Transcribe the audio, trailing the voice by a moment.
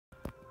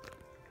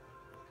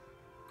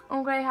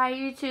Okay, hi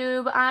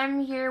YouTube.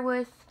 I'm here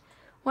with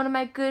one of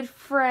my good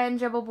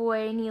friends, Rebel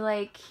Boy, and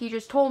he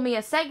just told me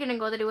a second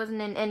ago that he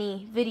wasn't in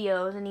any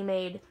videos, and he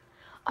made,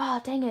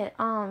 oh dang it,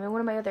 in one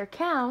of my other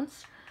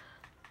accounts,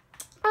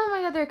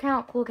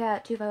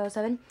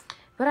 CoolCat2507,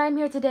 but I'm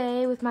here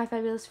today with my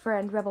fabulous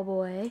friend, Rebel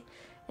Boy,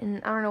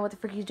 and I don't know what the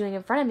frick he's doing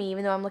in front of me,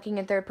 even though I'm looking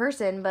in third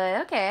person,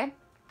 but okay.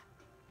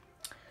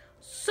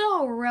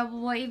 So,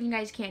 Rebel Boy, if you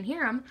guys can't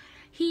hear him,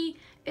 he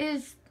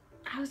is...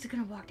 How is it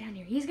gonna walk down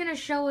here? He's gonna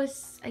show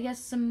us, I guess,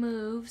 some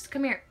moves.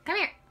 Come here. Come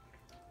here.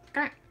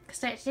 Come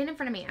here. Stand in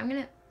front of me. I'm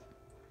gonna...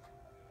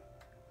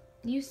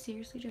 You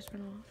seriously just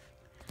run off?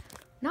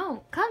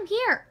 No. Come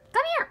here.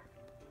 Come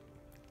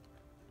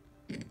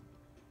here.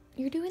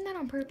 You're doing that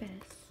on purpose.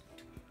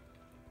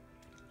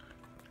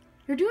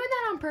 You're doing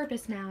that on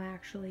purpose now,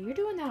 actually. You're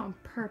doing that on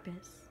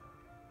purpose.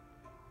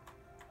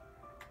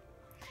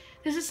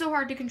 This is so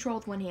hard to control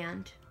with one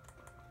hand.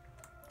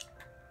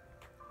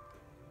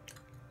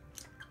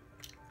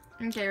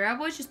 Okay,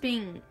 Rebel's just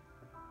being...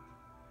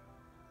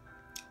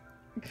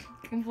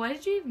 What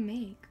did you even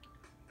make?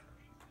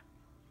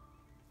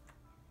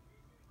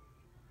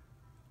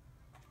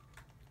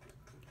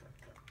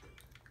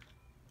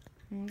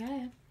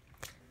 Okay.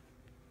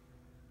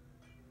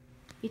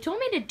 He told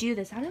me to do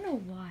this. I don't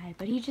know why,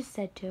 but he just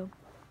said to.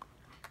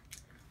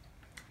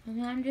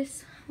 And I'm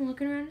just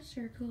looking around in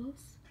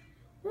circles.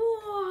 Whoa!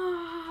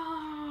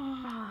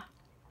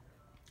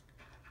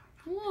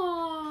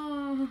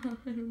 Whoa! I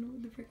don't know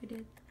what the frick I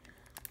did.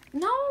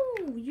 No!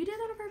 You did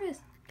that on purpose.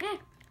 Eh.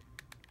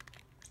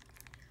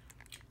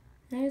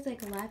 Now he's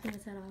like laughing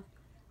his head off.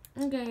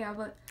 Okay, yeah,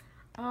 but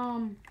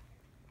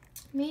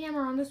me and him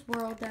are on this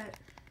world that...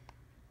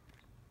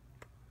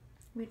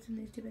 Wait,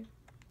 something's too big.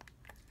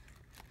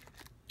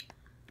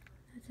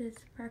 That's his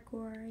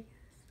parkour, I guess.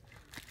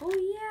 Oh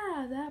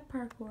yeah, that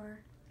parkour.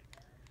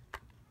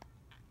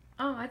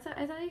 Oh, I thought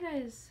you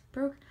guys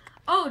broke...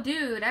 Oh,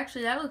 dude,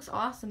 actually, that looks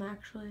awesome,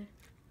 actually.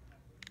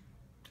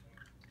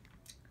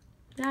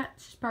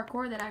 That's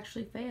parkour that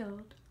actually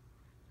failed.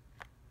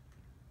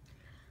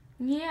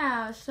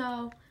 Yeah,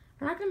 so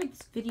I'm not gonna make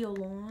this video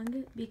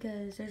long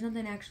because there's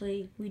nothing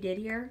actually we did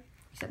here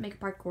except make a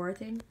parkour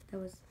thing. That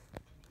was...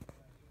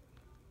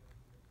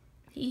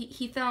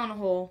 He fell in a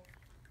hole.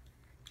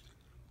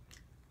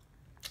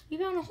 He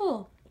fell in a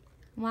hole.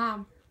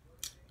 Wow.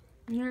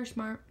 You're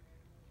smart.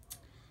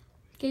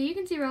 Okay, you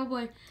can see Rebel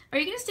Boy. Are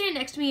you gonna stand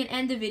next to me and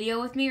end the video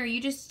with me, or are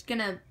you just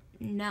gonna...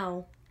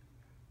 No.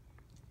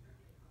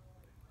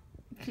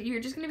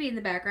 You're just gonna be in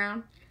the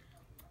background.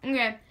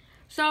 Okay,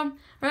 so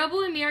Rebel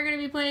Boy and me are gonna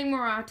be playing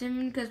more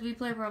often because we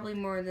play probably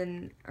more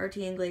than RT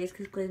and Glaze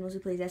because Glaze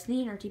mostly plays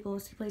Destiny and RT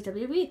mostly plays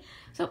WWE.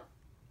 So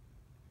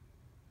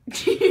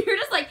you're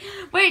just like,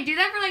 wait, do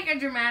that for like a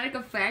dramatic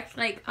effect,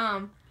 like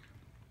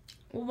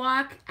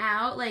walk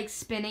out like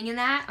spinning in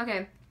that.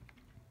 Okay,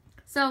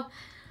 so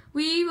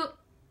we will.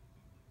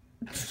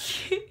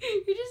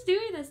 You're just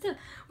doing that still.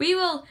 We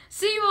will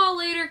see you all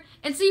later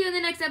and see you in the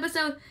next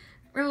episode.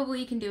 Rebel Boy,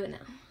 you can do it now.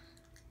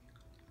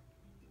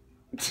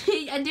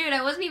 Dude,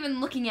 I wasn't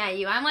even looking at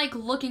you. I'm like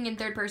looking in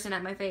third person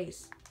at my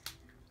face.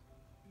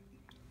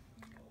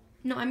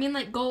 No, I mean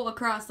like go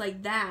across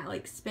like that,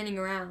 like spinning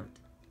around.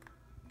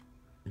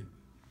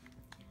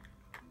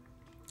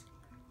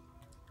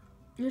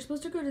 You're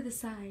supposed to go to the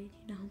side,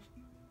 you know.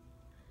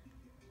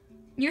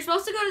 You're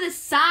supposed to go to the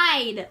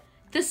side.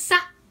 The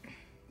side.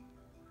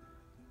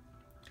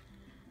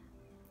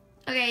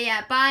 Okay,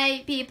 yeah,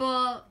 bye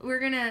people. We're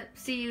gonna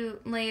see you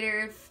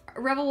later. If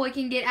Rebel Boy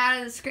can get out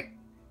of the script.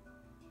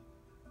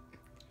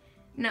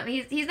 No,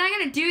 he's not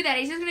gonna do that.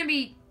 He's just gonna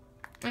be...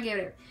 Okay,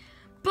 whatever.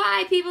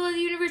 Bye, people of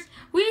the universe.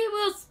 We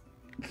will...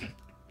 Can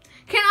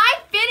I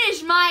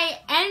finish my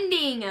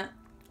ending?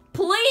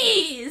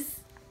 Please!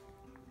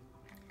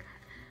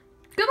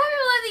 Goodbye,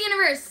 people of the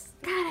universe.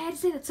 God, I had to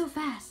say that so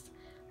fast.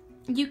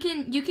 You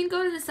can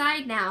go to the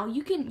side now.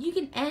 You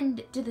can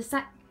end to the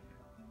side.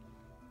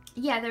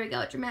 Yeah, there we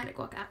go. Dramatic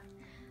walkout.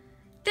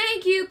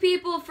 Thank you,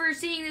 people, for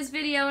seeing this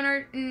video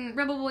and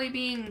Rebel Boy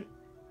being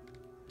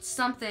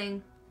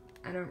something.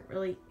 I don't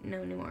really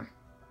know anymore.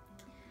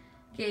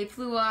 Okay,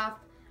 flew off.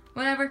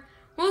 Whatever.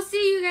 We'll see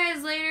you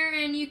guys later,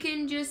 and you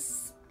can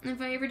just,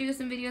 if I ever do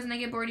some videos and I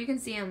get bored, you can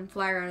see them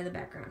fly around in the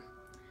background.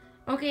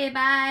 Okay,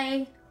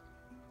 bye.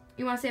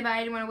 You want to say bye?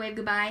 Do you want to wave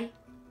goodbye?